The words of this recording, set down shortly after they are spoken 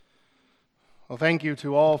Well, thank you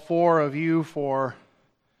to all four of you for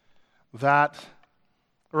that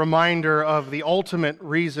reminder of the ultimate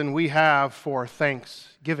reason we have for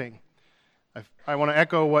thanksgiving. I want to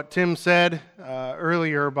echo what Tim said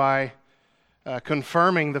earlier by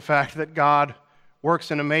confirming the fact that God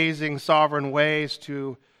works in amazing, sovereign ways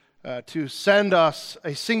to send us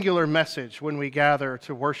a singular message when we gather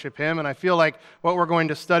to worship Him. And I feel like what we're going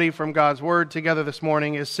to study from God's Word together this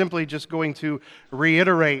morning is simply just going to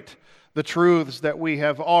reiterate the truths that we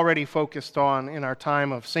have already focused on in our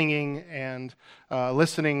time of singing and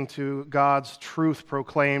listening to God's truth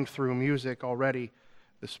proclaimed through music already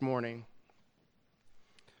this morning.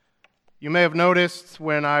 You may have noticed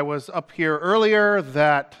when I was up here earlier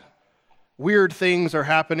that weird things are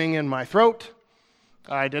happening in my throat.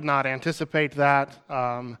 I did not anticipate that,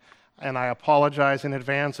 and I apologize in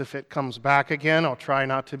advance if it comes back again. I'll try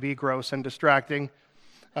not to be gross and distracting.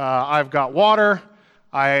 I've got water.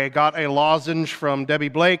 I got a lozenge from Debbie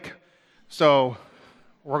Blake, so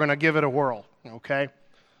we're going to give it a whirl, okay?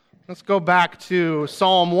 Let's go back to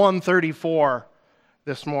Psalm 134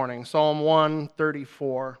 this morning. Psalm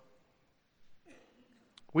 134.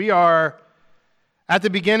 We are at the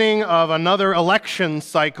beginning of another election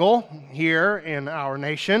cycle here in our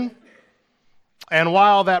nation. And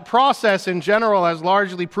while that process in general has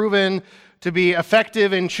largely proven to be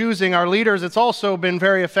effective in choosing our leaders, it's also been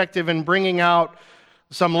very effective in bringing out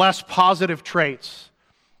some less positive traits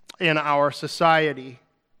in our society,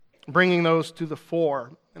 bringing those to the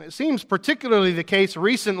fore. And it seems particularly the case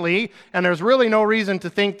recently, and there's really no reason to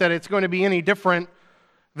think that it's going to be any different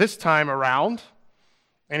this time around.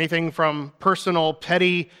 Anything from personal,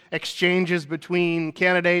 petty exchanges between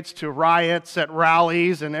candidates to riots at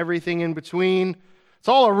rallies and everything in between. It's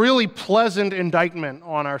all a really pleasant indictment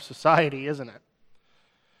on our society, isn't it?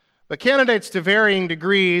 But candidates to varying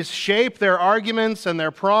degrees shape their arguments and their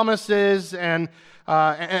promises, and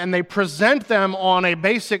they present them on a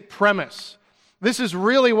basic premise. This is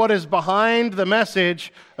really what is behind the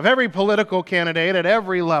message of every political candidate at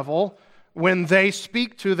every level when they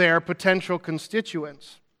speak to their potential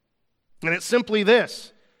constituents. And it's simply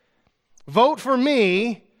this: vote for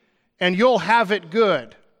me and you'll have it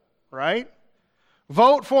good, right?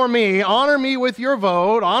 Vote for me, honor me with your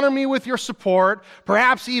vote, honor me with your support,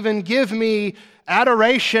 perhaps even give me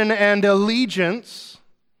adoration and allegiance,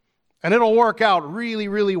 and it'll work out really,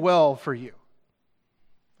 really well for you.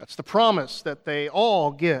 That's the promise that they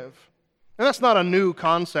all give. And that's not a new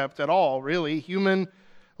concept at all, really. Human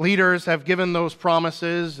leaders have given those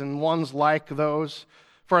promises and ones like those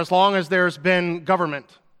for as long as there's been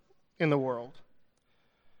government in the world.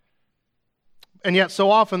 And yet so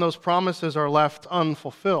often those promises are left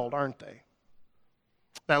unfulfilled, aren't they?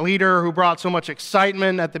 That leader who brought so much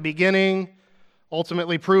excitement at the beginning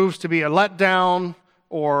ultimately proves to be a letdown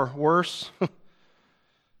or worse.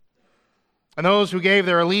 And those who gave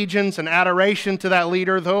their allegiance and adoration to that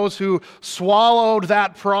leader, those who swallowed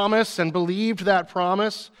that promise and believed that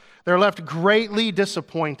promise, they're left greatly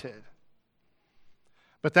disappointed.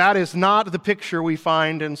 But that is not the picture we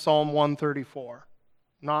find in Psalm 134.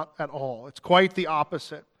 Not at all. It's quite the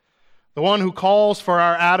opposite. The one who calls for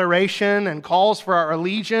our adoration and calls for our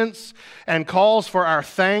allegiance and calls for our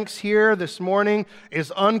thanks here this morning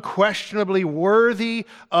is unquestionably worthy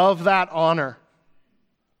of that honor.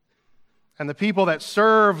 And the people that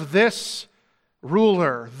serve this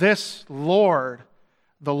ruler, this Lord,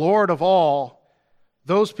 the Lord of all,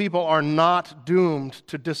 those people are not doomed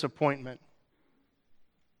to disappointment.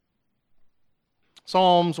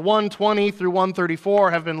 Psalms 120 through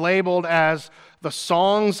 134 have been labeled as the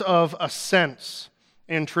songs of ascents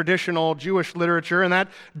in traditional Jewish literature, and that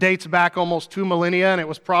dates back almost 2 millennia, and it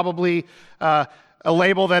was probably a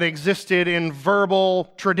label that existed in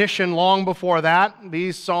verbal tradition long before that.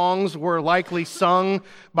 These songs were likely sung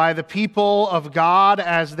by the people of God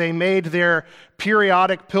as they made their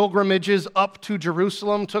periodic pilgrimages up to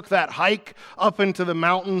Jerusalem, took that hike up into the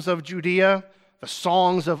mountains of Judea. The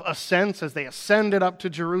songs of ascents as they ascended up to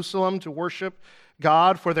Jerusalem to worship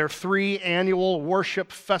God for their 3 annual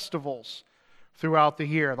worship festivals throughout the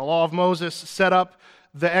year. The law of Moses set up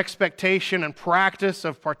the expectation and practice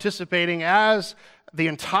of participating as the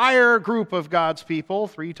entire group of God's people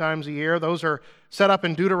 3 times a year. Those are set up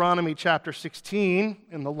in Deuteronomy chapter 16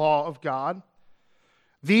 in the law of God.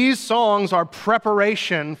 These songs are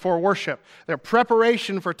preparation for worship. They're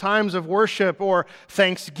preparation for times of worship or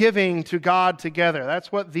thanksgiving to God together.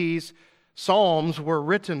 That's what these psalms were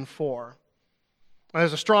written for. And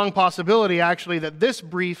there's a strong possibility, actually, that this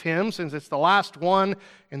brief hymn, since it's the last one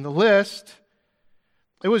in the list,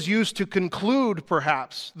 It was used to conclude,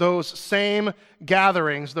 perhaps, those same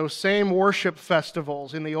gatherings, those same worship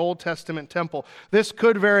festivals in the Old Testament temple. This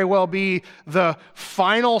could very well be the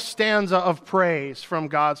final stanza of praise from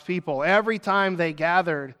God's people every time they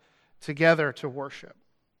gathered together to worship.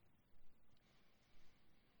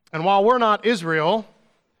 And while we're not Israel,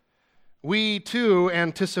 we too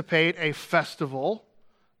anticipate a festival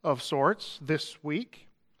of sorts this week,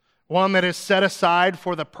 one that is set aside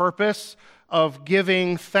for the purpose of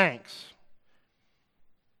giving thanks.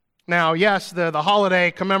 Now, yes, the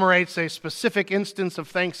holiday commemorates a specific instance of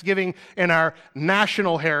thanksgiving in our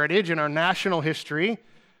national heritage, in our national history,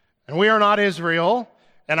 and we are not Israel,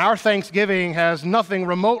 and our thanksgiving has nothing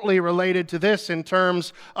remotely related to this in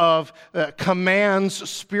terms of commands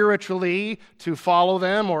spiritually to follow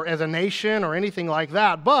them or as a nation or anything like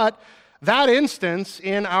that. But that instance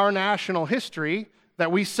in our national history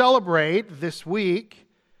that we celebrate this week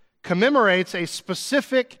commemorates a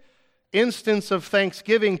specific instance of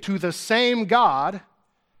thanksgiving to the same God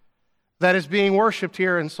that is being worshiped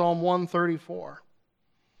here in Psalm 134.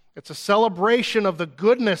 It's a celebration of the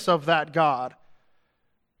goodness of that God,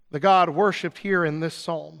 the God worshiped here in this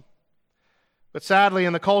psalm. But sadly,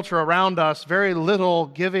 in the culture around us, very little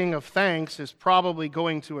giving of thanks is probably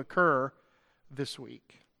going to occur this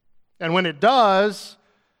week. And when it does,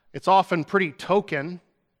 it's often pretty token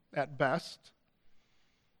at best.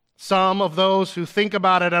 Some of those who think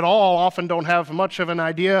about it at all often don't have much of an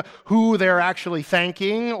idea who they're actually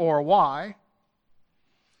thanking or why.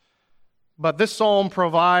 But this psalm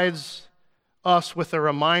provides us with a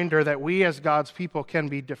reminder that we as God's people can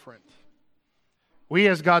be different. We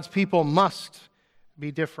as God's people must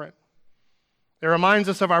be different. It reminds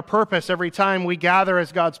us of our purpose every time we gather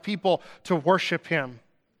as God's people to worship Him.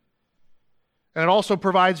 And it also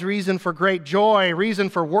provides reason for great joy, reason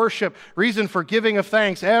for worship, reason for giving of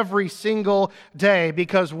thanks every single day,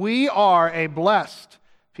 because we are a blessed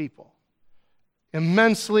people,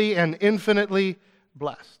 immensely and infinitely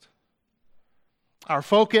blessed. Our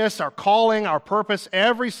focus, our calling, our purpose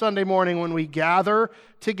every Sunday morning when we gather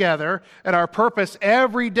together, and our purpose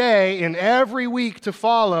every day in every week to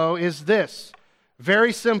follow is this.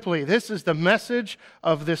 Very simply, this is the message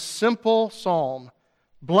of this simple psalm.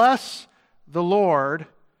 Bless the Lord,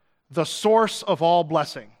 the source of all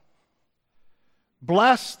blessing.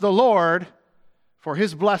 Bless the Lord for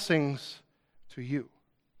His blessings to you.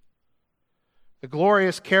 The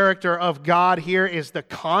glorious character of God here is the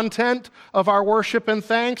content of our worship and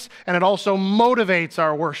thanks, and it also motivates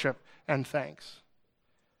our worship and thanks.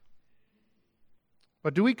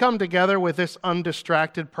 But do we come together with this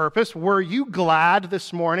undistracted purpose? Were you glad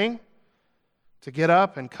this morning to get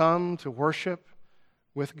up and come to worship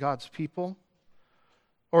with God's people?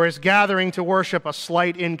 Or is gathering to worship a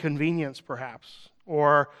slight inconvenience, perhaps,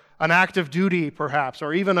 or an act of duty, perhaps,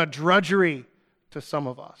 or even a drudgery to some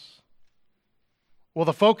of us? Will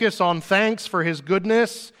the focus on thanks for His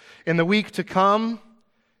goodness in the week to come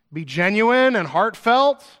be genuine and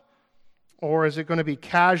heartfelt, or is it going to be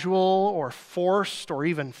casual or forced or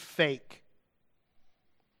even fake?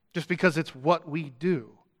 Just because it's what we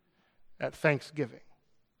do at Thanksgiving.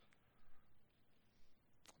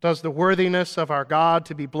 Does the worthiness of our God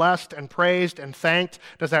to be blessed and praised and thanked,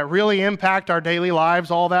 does that really impact our daily lives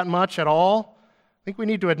all that much at all? I think we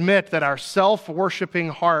need to admit that our self-worshiping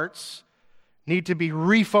hearts need to be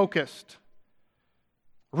refocused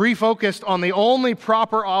on the only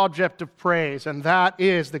proper object of praise, and that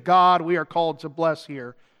is the God we are called to bless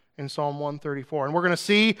here in Psalm 134. And we're going to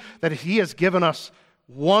see that He has given us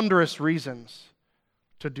wondrous reasons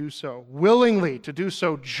to do so, willingly, to do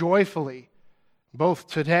so joyfully, both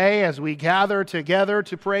today as we gather together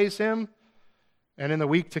to praise Him, and in the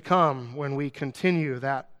week to come when we continue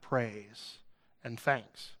that praise and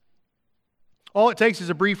thanks. All it takes is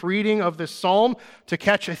a brief reading of this psalm to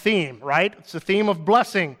catch a theme, right? It's the theme of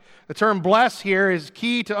blessing. The term bless here is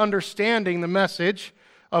key to understanding the message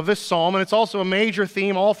of this psalm, and it's also a major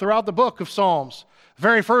theme all throughout the book of Psalms. The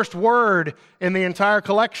very first word in the entire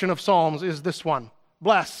collection of Psalms is this one,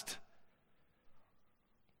 blessed.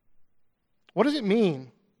 What does it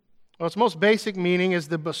mean? Well, its most basic meaning is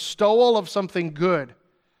the bestowal of something good,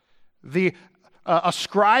 the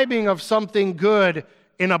ascribing of something good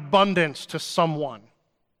in abundance to someone,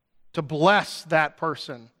 to bless that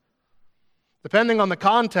person. Depending on the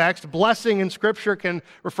context, blessing in Scripture can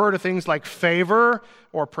refer to things like favor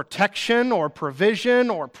or protection or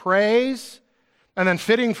provision or praise. And then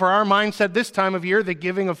fitting for our mindset this time of year, the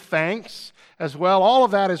giving of thanks as well. All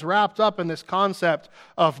of that is wrapped up in this concept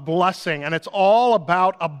of blessing, and it's all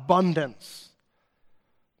about abundance.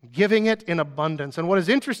 Giving it in abundance. And what is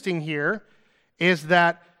interesting here is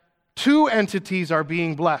that Two entities are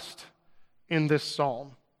being blessed in this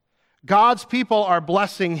psalm. God's people are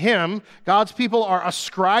blessing him. God's people are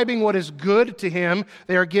ascribing what is good to him.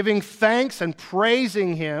 They are giving thanks and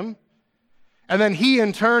praising him. And then he,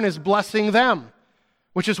 in turn, is blessing them,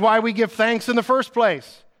 which is why we give thanks in the first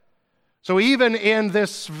place. So even in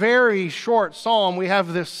this very short psalm, we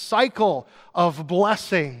have this cycle of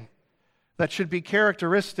blessing that should be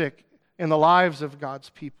characteristic in the lives of God's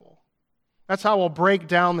people. That's how we'll break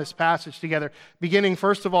down this passage together, beginning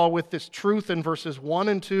first of all with this truth in verses 1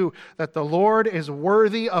 and 2, that the Lord is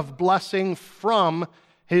worthy of blessing from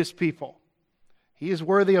his people. He is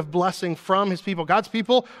worthy of blessing from his people. God's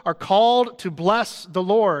people are called to bless the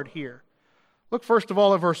Lord here. Look first of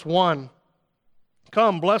all at verse 1.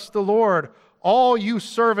 Come, bless the Lord, all you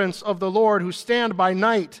servants of the Lord who stand by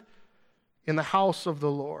night in the house of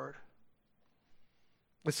the Lord.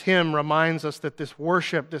 This hymn reminds us that this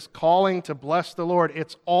worship, this calling to bless the Lord,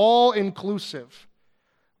 it's all inclusive.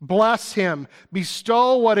 Bless him,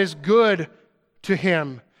 bestow what is good to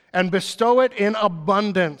him, and bestow it in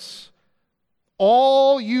abundance.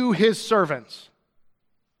 All you his servants.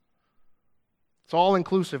 It's all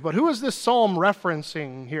inclusive. But who is this psalm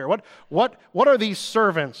referencing here? What are these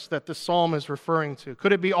servants that the psalm is referring to?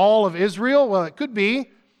 Could it be all of Israel? Well, it could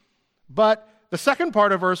be. But the second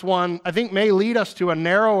part of verse 1, I think, may lead us to a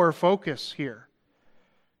narrower focus here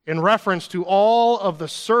in reference to all of the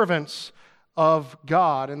servants of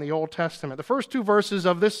God in the Old Testament. The first two verses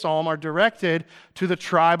of this psalm are directed to the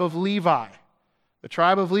tribe of Levi. The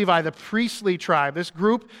tribe of Levi, the priestly tribe. This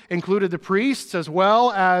group included the priests as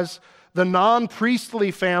well as the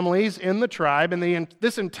non-priestly families in the tribe. And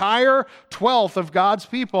this entire 12th of God's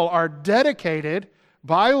people are dedicated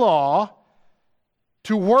by law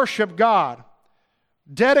to worship God.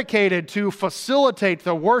 Dedicated to facilitate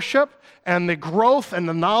the worship and the growth and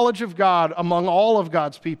the knowledge of God among all of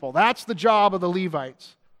God's people. That's the job of the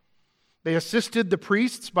Levites. They assisted the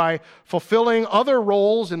priests by fulfilling other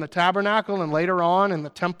roles in the tabernacle and later on in the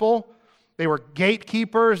temple. They were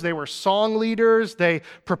gatekeepers, they were song leaders, they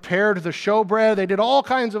prepared the showbread, they did all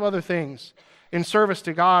kinds of other things in service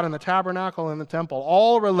to God in the tabernacle and the temple,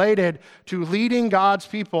 all related to leading God's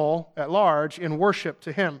people at large in worship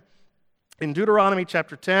to him. In Deuteronomy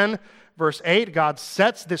chapter 10, verse 8, God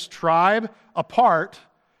sets this tribe apart.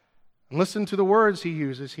 And listen to the words he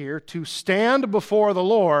uses here: to stand before the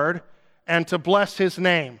Lord and to bless his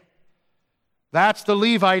name. That's the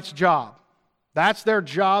Levites' job. That's their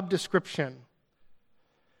job description.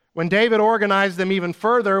 When David organized them even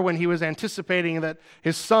further, when he was anticipating that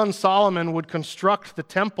his son Solomon would construct the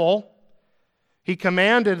temple, he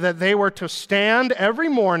commanded that they were to stand every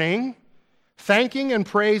morning thanking and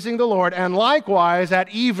praising the Lord, and likewise at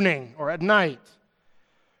evening or at night.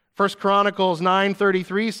 1 Chronicles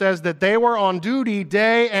 9:33 says that they were on duty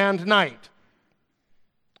day and night,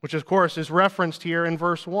 which of course is referenced here in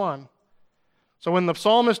verse 1. So when the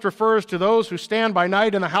psalmist refers to those who stand by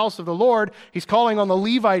night in the house of the Lord, he's calling on the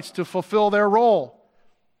Levites to fulfill their role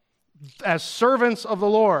as servants of the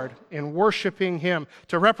Lord in worshiping him,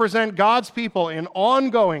 to represent God's people in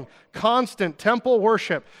ongoing, constant temple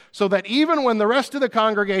worship, so that even when the rest of the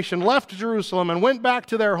congregation left Jerusalem and went back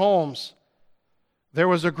to their homes, there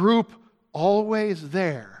was a group always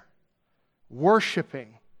there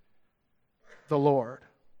worshiping the Lord.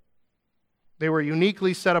 They were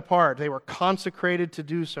uniquely set apart. They were consecrated to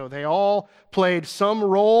do so. They all played some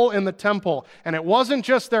role in the temple, and it wasn't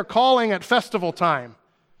just their calling at festival time.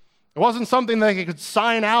 It wasn't something they could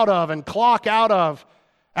sign out of and clock out of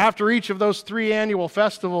after each of those 3 annual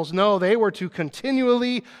festivals. No, they were to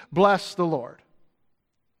continually bless the Lord.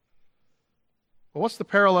 Well, what's the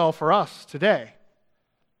parallel for us today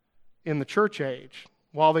in the church age?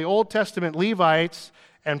 While the Old Testament Levites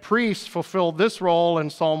and priests fulfilled this role in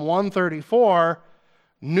Psalm 134,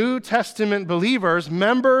 New Testament believers,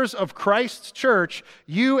 members of Christ's church,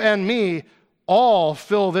 you and me, all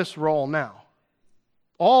fill this role now.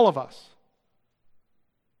 All of us.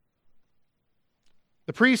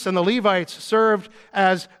 The priests and the Levites served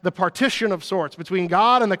as the partition of sorts between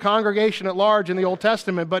God and the congregation at large in the Old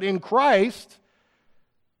Testament. But in Christ,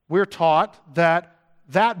 we're taught that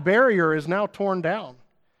that barrier is now torn down.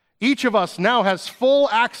 Each of us now has full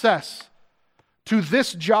access to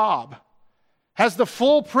this job, has the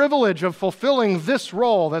full privilege of fulfilling this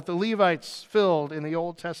role that the Levites filled in the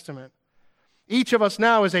Old Testament. Each of us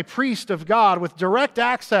now is a priest of God with direct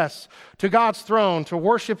access to God's throne to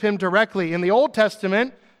worship him directly. In the Old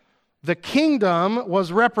Testament, the kingdom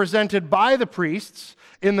was represented by the priests.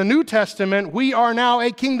 In the New Testament, we are now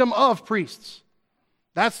a kingdom of priests.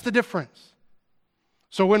 That's the difference.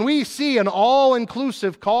 So when we see an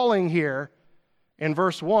all-inclusive calling here in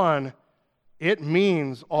verse 1, it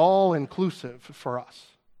means all-inclusive for us.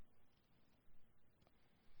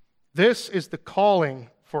 This is the calling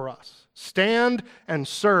for us. Stand and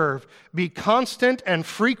serve. Be constant and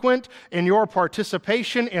frequent in your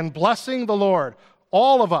participation in blessing the Lord.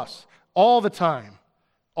 All of us, all the time,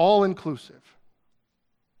 all-inclusive.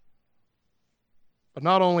 But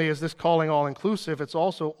not only is this calling all-inclusive, it's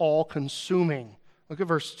also all-consuming. Look at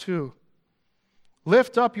verse 2.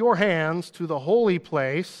 Lift up your hands to the holy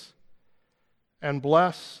place and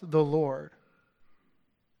bless the Lord.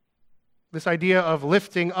 This idea of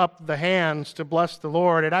lifting up the hands to bless the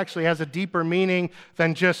Lord, it actually has a deeper meaning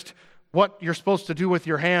than just what you're supposed to do with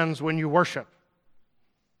your hands when you worship.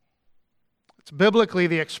 It's biblically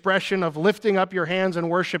the expression of lifting up your hands in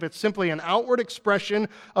worship. It's simply an outward expression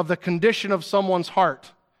of the condition of someone's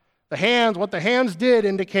heart. The hands, what the hands did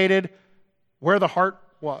indicated where the heart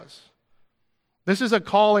was. This is a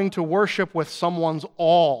calling to worship with someone's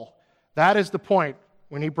all. That is the point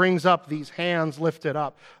when he brings up these hands lifted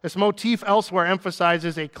up. This motif elsewhere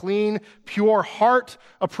emphasizes a clean, pure heart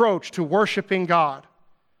approach to worshiping God.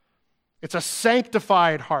 It's a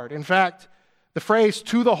sanctified heart. In fact, the phrase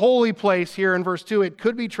 "to the holy place" here in verse 2, it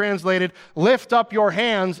could be translated, "lift up your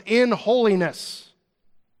hands in holiness."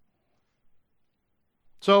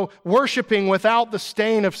 So, worshiping without the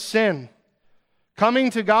stain of sin,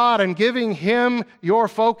 coming to God and giving Him your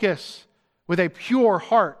focus with a pure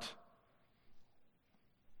heart.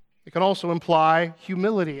 It can also imply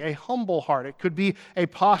humility, a humble heart. It could be a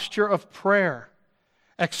posture of prayer,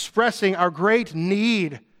 expressing our great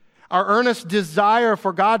need, our earnest desire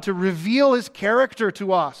for God to reveal His character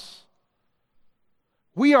to us.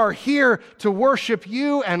 We are here to worship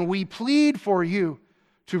You, and we plead for You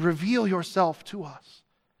to reveal Yourself to us.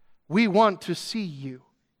 We want to see You.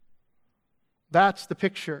 That's the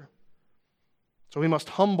picture. So we must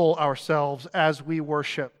humble ourselves as we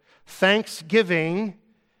worship. Thanksgiving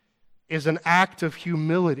is an act of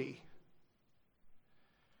humility.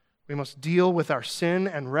 We must deal with our sin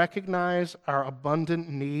and recognize our abundant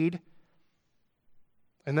need.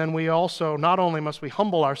 And then we also, not only must we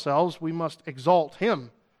humble ourselves, we must exalt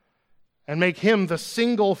Him and make Him the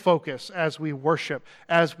single focus as we worship,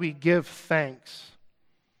 as we give thanks.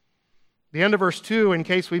 The end of verse 2, in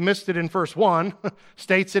case we missed it in verse 1,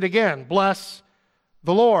 states it again. Bless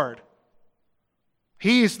the Lord.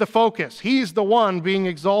 He's the focus. He's the one being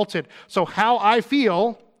exalted. So how I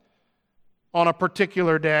feel on a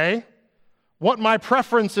particular day, what my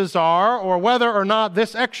preferences are, or whether or not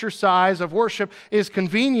this exercise of worship is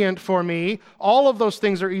convenient for me, all of those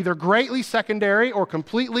things are either greatly secondary or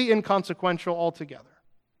completely inconsequential altogether.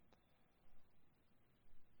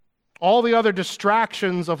 All the other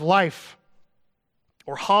distractions of life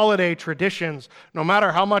or holiday traditions, no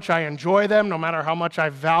matter how much I enjoy them, no matter how much I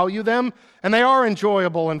value them, and they are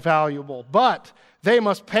enjoyable and valuable, but they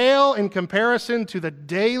must pale in comparison to the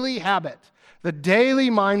daily habit, the daily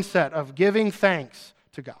mindset of giving thanks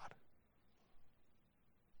to God.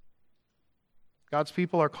 God's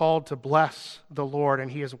people are called to bless the Lord, and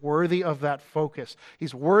He is worthy of that focus.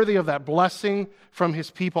 He's worthy of that blessing from His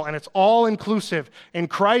people, and it's all inclusive. In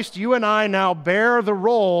Christ, you and I now bear the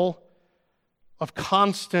role of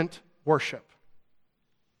constant worship.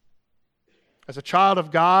 As a child of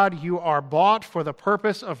God, you are bought for the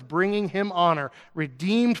purpose of bringing Him honor,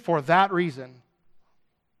 redeemed for that reason.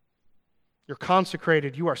 You're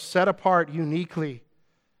consecrated, you are set apart uniquely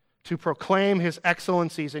to proclaim His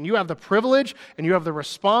excellencies, and you have the privilege and you have the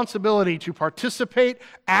responsibility to participate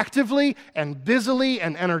actively and busily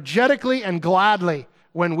and energetically and gladly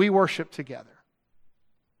when we worship together.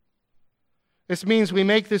 This means we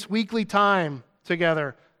make this weekly time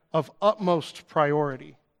together of utmost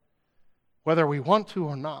priority, whether we want to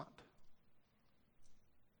or not.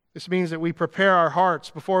 This means that we prepare our hearts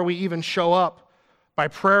before we even show up by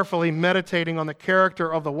prayerfully meditating on the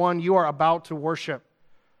character of the one you are about to worship.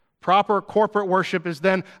 Proper corporate worship is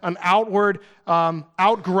then an outward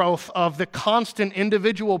outgrowth of the constant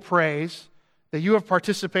individual praise that you have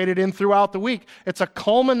participated in throughout the week. It's a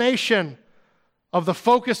culmination of the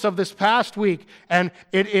focus of this past week, and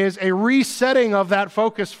it is a resetting of that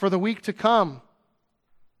focus for the week to come.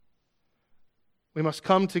 We must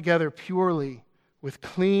come together purely with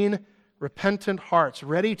clean, repentant hearts,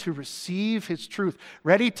 ready to receive His truth,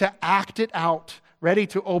 ready to act it out, ready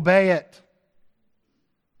to obey it.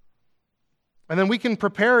 And then we can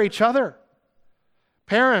prepare each other.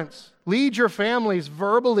 Parents, lead your families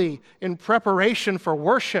verbally in preparation for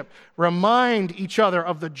worship. Remind each other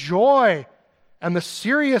of the joy and the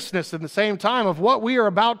seriousness at the same time of what we are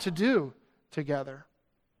about to do together.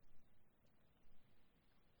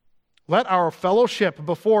 Let our fellowship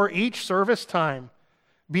before each service time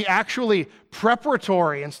be actually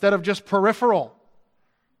preparatory instead of just peripheral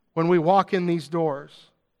when we walk in these doors.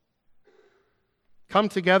 Come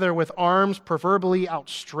together with arms proverbially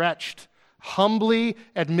outstretched, humbly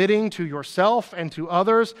admitting to yourself and to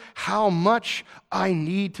others how much I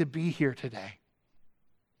need to be here today.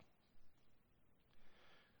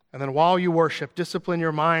 And then while you worship, discipline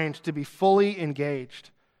your mind to be fully engaged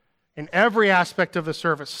in every aspect of the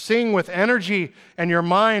service. Sing with energy and your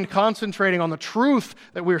mind concentrating on the truth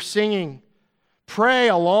that we're singing. Pray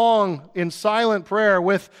along in silent prayer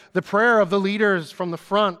with the prayer of the leaders from the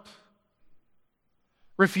front.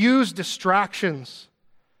 Refuse distractions.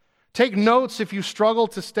 Take notes if you struggle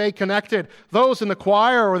to stay connected. Those in the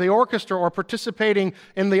choir or the orchestra or participating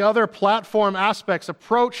in the other platform aspects,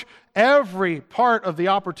 approach every part of the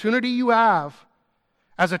opportunity you have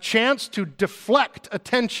as a chance to deflect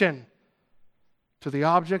attention to the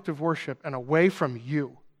object of worship and away from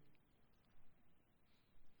you.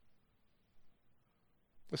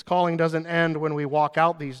 This calling doesn't end when we walk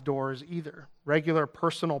out these doors either. Regular,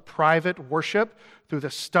 personal, private worship through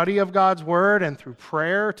the study of God's Word and through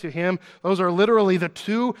prayer to Him, those are literally the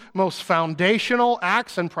two most foundational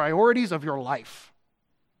acts and priorities of your life.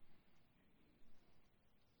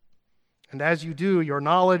 And as you do, your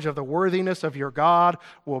knowledge of the worthiness of your God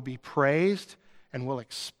will be praised and will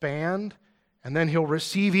expand, and then He'll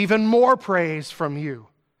receive even more praise from you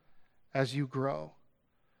as you grow.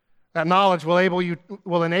 That knowledge will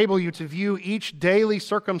enable you to view each daily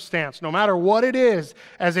circumstance, no matter what it is,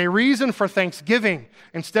 as a reason for thanksgiving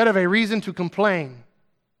instead of a reason to complain.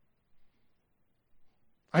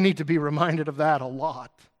 I need to be reminded of that a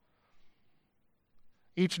lot.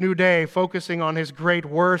 Each new day, focusing on His great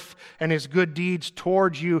worth and His good deeds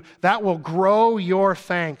towards you, that will grow your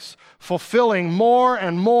thanks, fulfilling more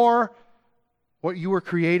and more what you were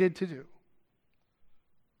created to do.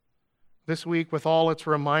 This week, with all its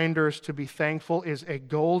reminders to be thankful, is a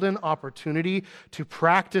golden opportunity to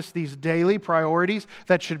practice these daily priorities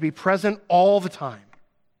that should be present all the time.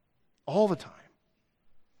 All the time.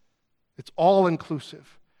 It's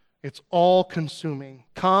all-inclusive. It's all-consuming.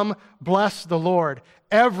 Come, bless the Lord,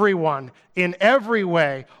 everyone, in every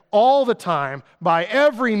way, all the time, by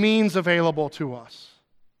every means available to us.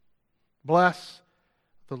 Bless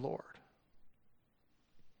the Lord.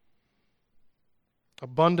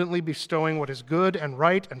 Abundantly bestowing what is good and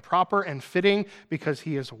right and proper and fitting because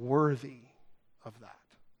He is worthy of that.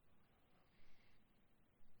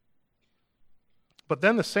 But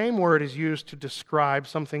then the same word is used to describe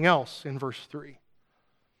something else in verse 3.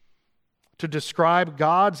 To describe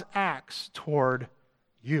God's acts toward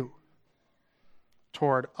you,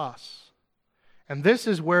 toward us. And this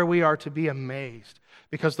is where we are to be amazed,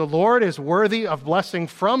 because the Lord is worthy of blessing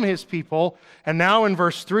from His people, and now in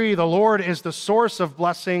verse 3, the Lord is the source of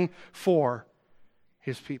blessing for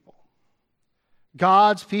His people.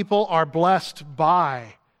 God's people are blessed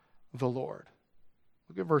by the Lord.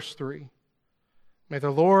 Look at verse 3. May the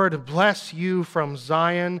Lord bless you from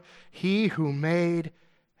Zion, He who made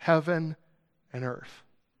heaven and earth.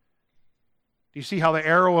 Do you see how the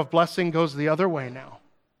arrow of blessing goes the other way now?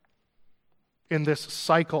 In this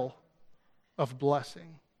cycle of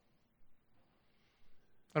blessing.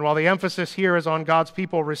 And while the emphasis here is on God's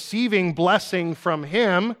people receiving blessing from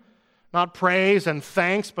Him, not praise and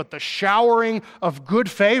thanks, but the showering of good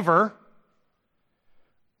favor,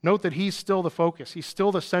 note that He's still the focus. He's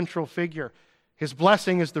still the central figure. His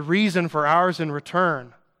blessing is the reason for ours in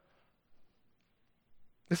return.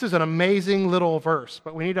 This is an amazing little verse,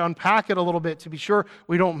 but we need to unpack it a little bit to be sure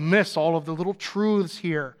we don't miss all of the little truths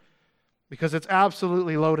here, because it's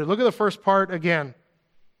absolutely loaded. Look at the first part again.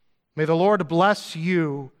 May the Lord bless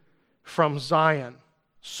you from Zion.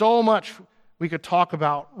 So much we could talk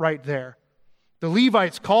about right there. The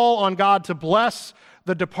Levites call on God to bless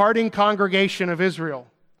the departing congregation of Israel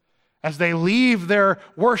as they leave their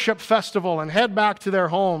worship festival and head back to their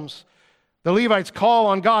homes. The Levites call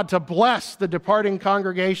on God to bless the departing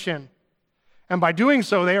congregation. And by doing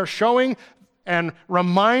so, they are showing and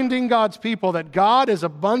reminding God's people that God is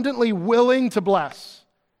abundantly willing to bless.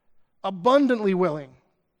 Abundantly willing.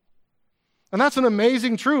 And that's an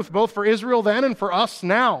amazing truth, both for Israel then and for us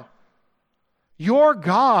now. Your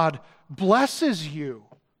God blesses you.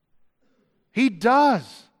 He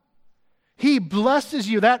does. He blesses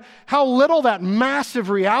you. How little that massive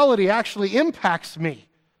reality actually impacts me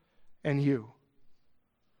and you.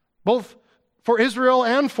 Both for Israel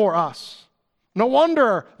and for us. No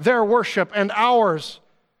wonder their worship and ours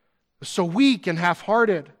is so weak and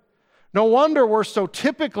half-hearted. No wonder we're so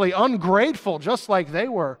typically ungrateful, just like they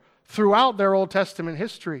were throughout their Old Testament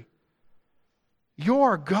history.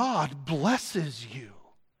 Your God blesses you.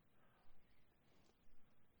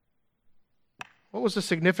 What was the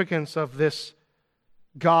significance of this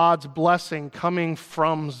God's blessing coming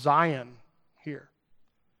from Zion here?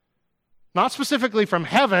 Not specifically from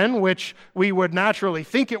heaven, which we would naturally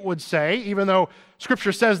think it would say, even though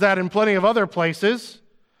Scripture says that in plenty of other places,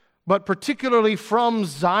 but particularly from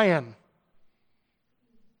Zion.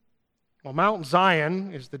 Well, Mount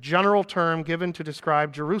Zion is the general term given to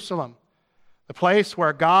describe Jerusalem, the place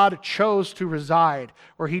where God chose to reside,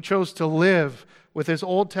 where He chose to live with His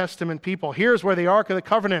Old Testament people. Here's where the Ark of the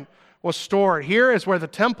Covenant was stored. Here is where the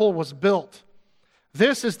temple was built.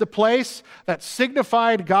 This is the place that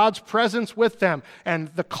signified God's presence with them, and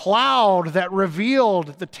the cloud that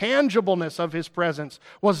revealed the tangibleness of His presence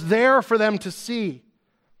was there for them to see.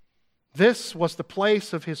 This was the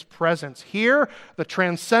place of His presence. Here, the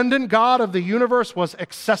transcendent God of the universe was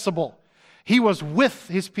accessible. He was with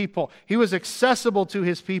His people. He was accessible to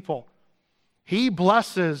His people. He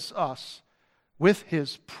blesses us with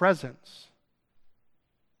His presence.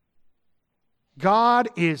 God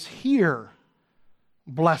is here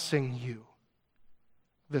blessing you,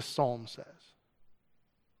 this psalm says.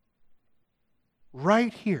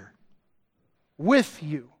 Right here, with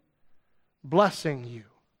you, blessing you.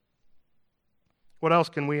 What else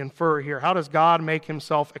can we infer here? How does God make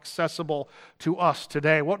Himself accessible to us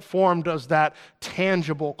today? What form does that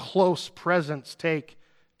tangible, close presence take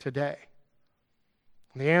today?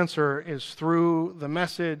 And the answer is through the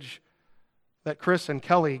message that Chris and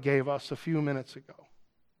Kelly gave us a few minutes ago.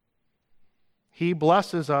 He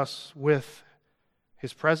blesses us with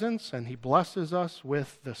His presence, and He blesses us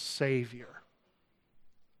with the Savior.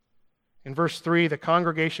 In verse 3, the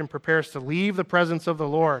congregation prepares to leave the presence of the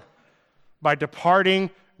Lord by departing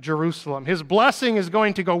Jerusalem. His blessing is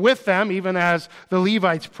going to go with them, even as the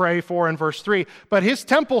Levites pray for in verse 3. But His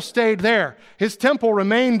temple stayed there. His temple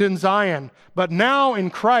remained in Zion. But now in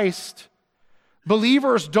Christ,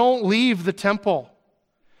 believers don't leave the temple.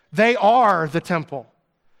 They are the temple.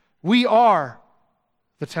 We are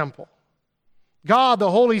the temple. God, the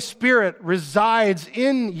Holy Spirit, resides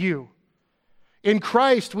in you. In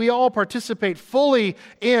Christ, we all participate fully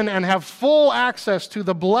in and have full access to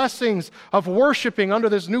the blessings of worshiping under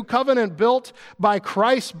this new covenant built by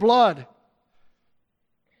Christ's blood.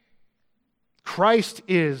 Christ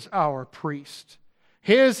is our priest.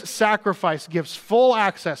 His sacrifice gives full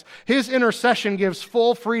access. His intercession gives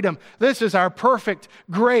full freedom. This is our perfect,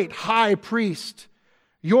 great high priest.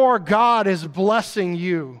 Your God is blessing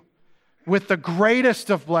you with the greatest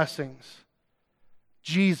of blessings,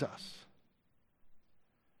 Jesus.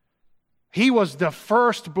 He was the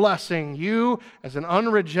first blessing you, as an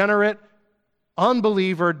unregenerate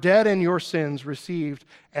unbeliever, dead in your sins, received,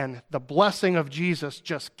 and the blessing of Jesus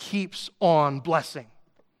just keeps on blessing.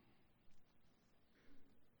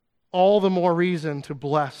 All the more reason to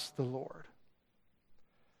bless the Lord.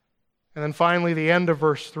 And then finally, the end of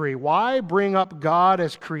verse 3. Why bring up God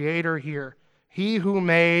as creator here? He who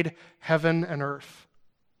made heaven and earth.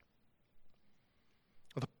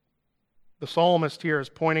 The psalmist here is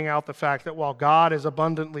pointing out the fact that while God is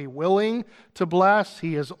abundantly willing to bless,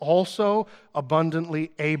 He is also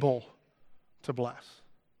abundantly able to bless.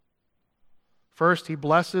 First, He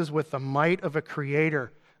blesses with the might of a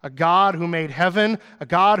creator. A God who made heaven, a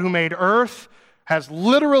God who made earth, has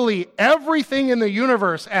literally everything in the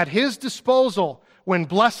universe at His disposal when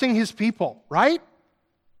blessing His people, right?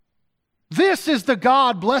 This is the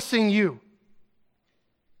God blessing you.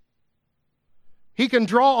 He can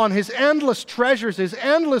draw on His endless treasures, His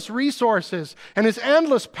endless resources, and His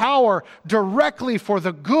endless power directly for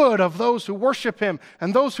the good of those who worship Him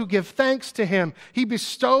and those who give thanks to Him. He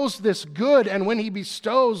bestows this good, and when He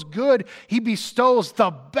bestows good, He bestows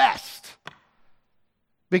the best,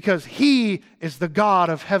 because He is the God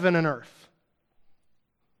of heaven and earth.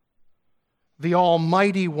 The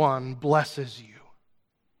Almighty One blesses you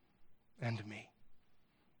and me.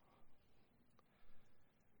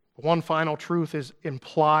 One final truth is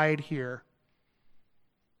implied here.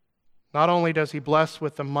 Not only does He bless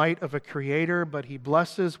with the might of a creator, but He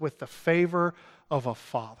blesses with the favor of a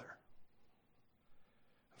father.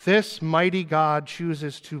 This mighty God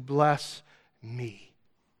chooses to bless me.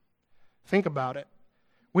 Think about it.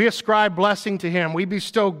 We ascribe blessing to Him. We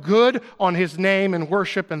bestow good on His name in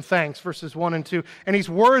worship and thanks, verses 1 and 2. And He's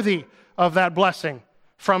worthy of that blessing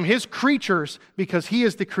from His creatures because He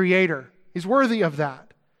is the creator. He's worthy of that.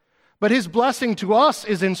 But His blessing to us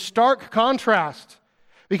is in stark contrast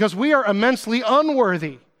because we are immensely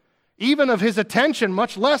unworthy, even of His attention,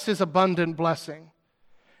 much less His abundant blessing.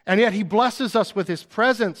 And yet he blesses us with his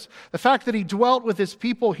presence. The fact that he dwelt with his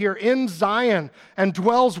people here in Zion and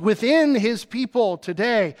dwells within his people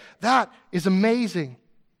today, that is amazing.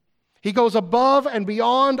 He goes above and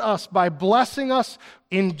beyond us by blessing us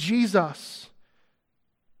in Jesus.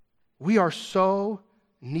 We are so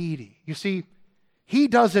needy. You see, he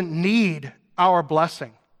doesn't need our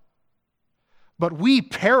blessing, but we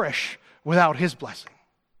perish without his blessing.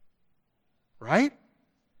 Right?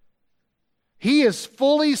 He is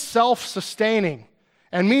fully self-sustaining,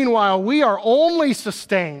 and meanwhile, we are only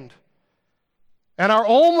sustained, and our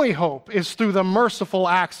only hope is through the merciful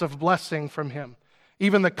acts of blessing from him,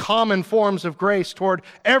 even the common forms of grace toward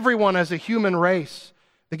everyone as a human race,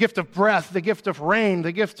 the gift of breath, the gift of rain,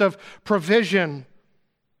 the gift of provision,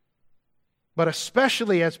 but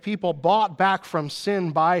especially as people bought back from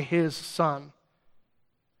sin by his Son,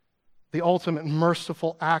 the ultimate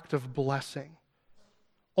merciful act of blessing.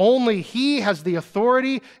 Only he has the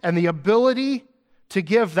authority and the ability to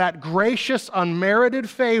give that gracious, unmerited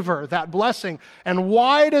favor, that blessing. And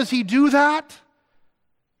why does he do that?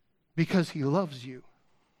 Because he loves you.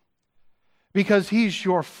 Because he's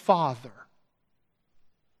your Father.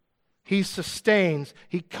 He sustains,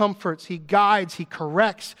 he comforts, he guides, he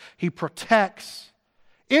corrects, he protects.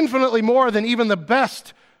 Infinitely more than even the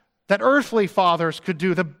best that earthly fathers could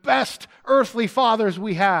do, the best earthly fathers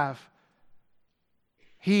we have.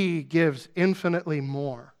 He gives infinitely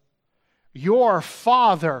more. Your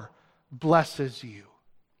Father blesses you.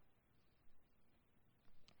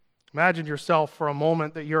 Imagine yourself for a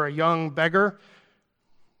moment that you're a young beggar.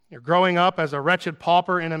 You're growing up as a wretched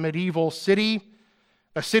pauper in a medieval city.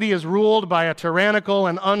 A city is ruled by a tyrannical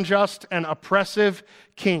and unjust and oppressive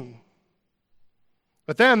king.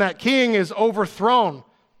 But then that king is overthrown.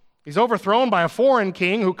 He's overthrown by a foreign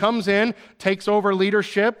king who comes in, takes over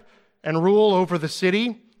leadership and rule over the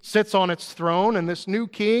city, sits on its throne, and this new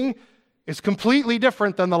king is completely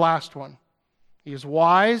different than the last one. He is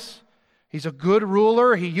wise. He's a good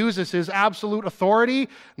ruler. He uses his absolute authority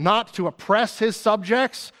not to oppress his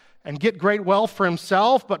subjects and get great wealth for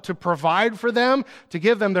himself, but to provide for them, to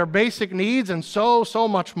give them their basic needs, and so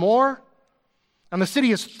much more. And the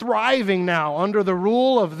city is thriving now under the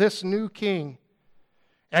rule of this new king.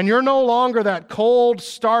 And you're no longer that cold,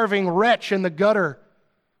 starving wretch in the gutter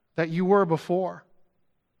that you were before.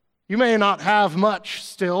 You may not have much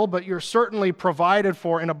still, but you're certainly provided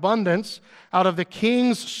for in abundance out of the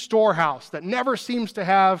king's storehouse that never seems to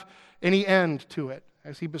have any end to it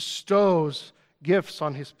as he bestows gifts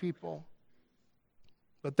on his people.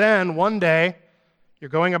 But then one day, you're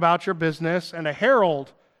going about your business, and a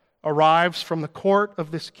herald arrives from the court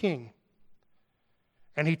of this king.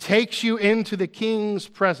 And he takes you into the king's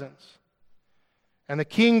presence. And the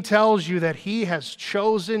king tells you that he has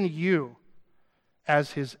chosen you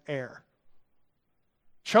as his heir.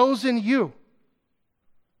 Chosen you.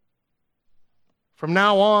 From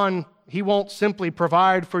now on, he won't simply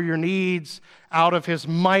provide for your needs out of his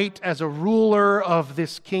might as a ruler of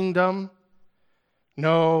this kingdom.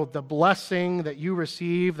 No, the blessing that you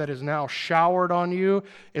receive that is now showered on you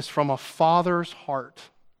is from a father's heart.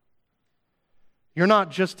 You're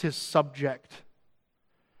not just his subject.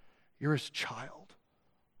 You're his child.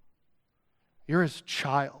 You're his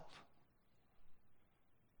child.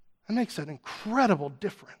 That makes an incredible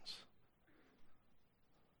difference.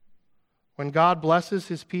 When God blesses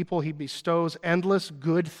his people, he bestows endless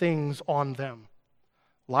good things on them.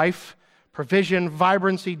 Life, provision,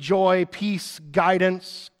 vibrancy, joy, peace,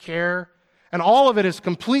 guidance, care. And all of it is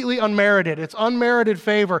completely unmerited. It's unmerited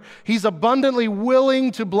favor. He's abundantly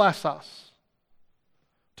willing to bless us,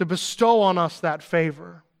 to bestow on us that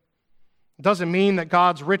favor. It doesn't mean that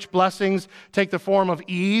God's rich blessings take the form of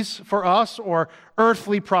ease for us or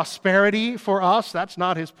earthly prosperity for us. That's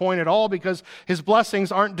not his point at all, because his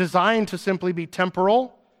blessings aren't designed to simply be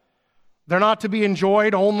temporal. They're not to be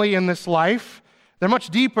enjoyed only in this life. They're much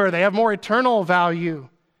deeper. They have more eternal value.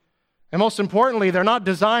 And most importantly, they're not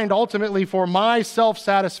designed ultimately for my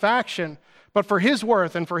self-satisfaction, but for his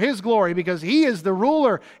worth and for his glory, because he is the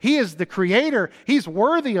ruler. He is the creator. He's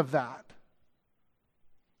worthy of that.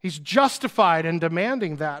 He's justified in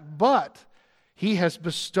demanding that, but he has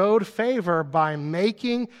bestowed favor by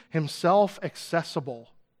making himself accessible.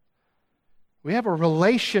 We have a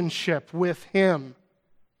relationship with him,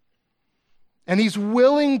 and he's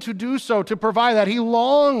willing to do so, to provide that. He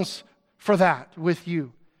longs for that with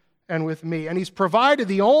you and with me, and he's provided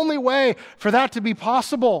the only way for that to be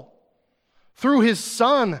possible through his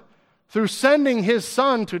Son, through sending his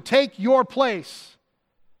Son to take your place,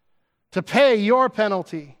 to pay your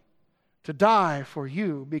penalty, to die for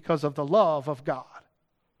you because of the love of God.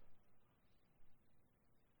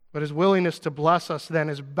 But his willingness to bless us then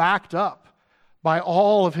is backed up by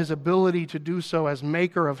all of his ability to do so as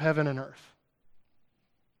maker of heaven and earth.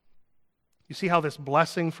 You see how this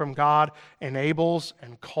blessing from God enables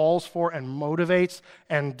and calls for and motivates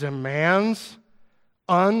and demands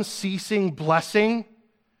unceasing blessing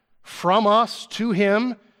from us to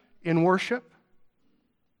him in worship?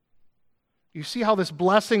 You see how this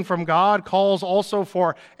blessing from God calls also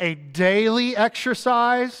for a daily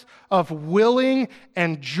exercise of willing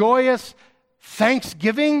and joyous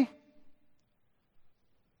thanksgiving?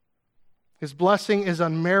 His blessing is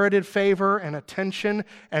unmerited favor and attention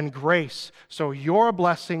and grace. So your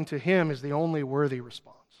blessing to him is the only worthy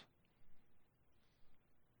response.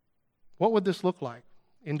 What would this look like?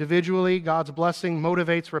 Individually, God's blessing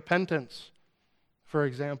motivates repentance, for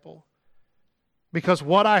example. Because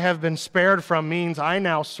what I have been spared from means I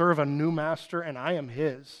now serve a new master and I am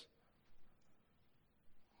his.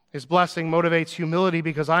 His blessing motivates humility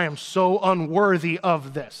because I am so unworthy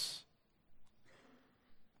of this.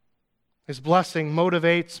 His blessing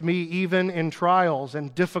motivates me even in trials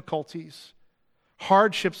and difficulties,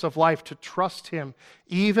 hardships of life, to trust him,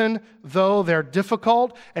 even though they're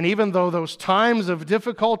difficult and even though those times of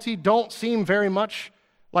difficulty don't seem very much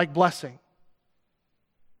like blessing.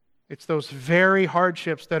 It's those very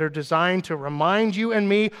hardships that are designed to remind you and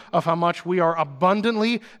me of how much we are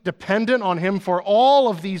abundantly dependent on him for all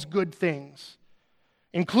of these good things,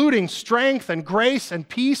 including strength and grace and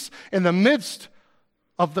peace in the midst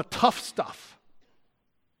of the tough stuff.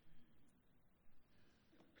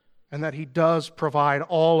 And that he does provide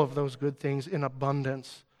all of those good things in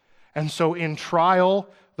abundance. And so in trial,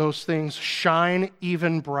 those things shine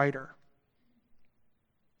even brighter.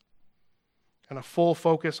 And a full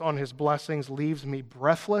focus on his blessings leaves me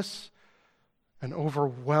breathless and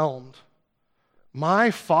overwhelmed. My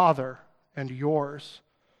Father and yours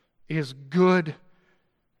is good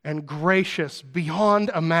and gracious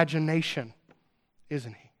beyond imagination,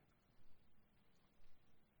 isn't he?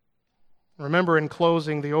 Remember, in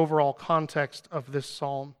closing, the overall context of this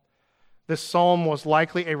psalm. This psalm was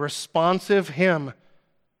likely a responsive hymn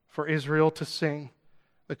for Israel to sing.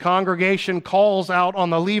 The congregation calls out on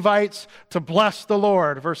the Levites to bless the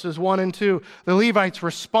Lord, verses 1 and 2. The Levites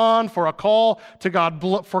respond for a call to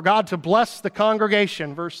God, for God to bless the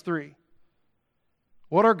congregation, verse 3.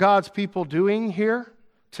 What are God's people doing here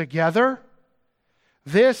together?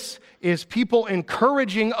 This is people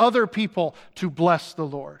encouraging other people to bless the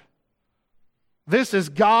Lord. This is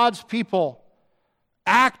God's people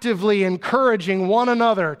actively encouraging one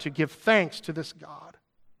another to give thanks to this God.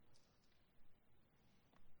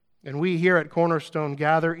 And we here at Cornerstone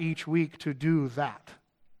gather each week to do that.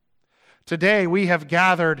 Today we have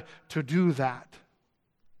gathered to do that.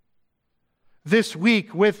 This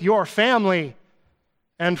week with your family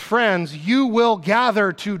and friends, you will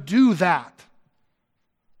gather to do that.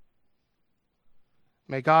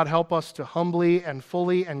 May God help us to humbly and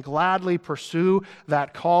fully and gladly pursue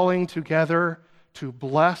that calling together to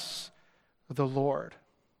bless the Lord.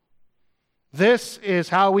 This is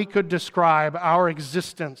how we could describe our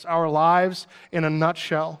existence, our lives in a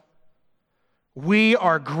nutshell. We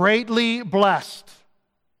are greatly blessed,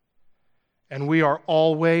 and we are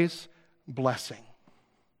always blessing.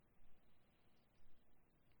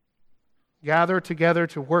 Gather together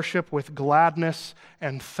to worship with gladness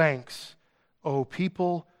and thanks, O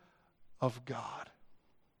people of God.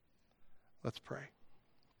 Let's pray.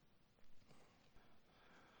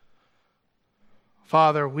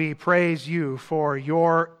 Father, we praise you for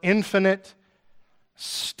your infinite,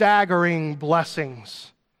 staggering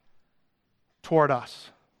blessings toward us.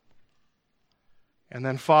 And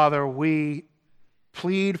then, Father, we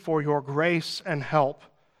plead for your grace and help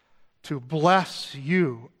to bless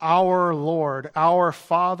you, our Lord, our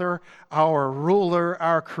Father, our ruler,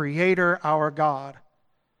 our Creator, our God,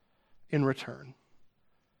 in return.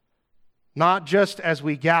 Not just as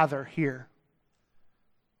we gather here,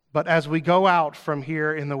 but as we go out from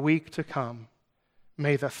here in the week to come,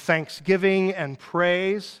 may the thanksgiving and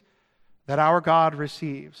praise that our God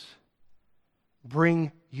receives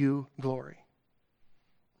bring you glory,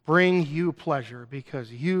 bring you pleasure,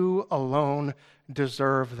 because you alone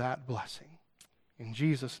deserve that blessing. In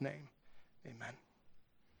Jesus' name, amen.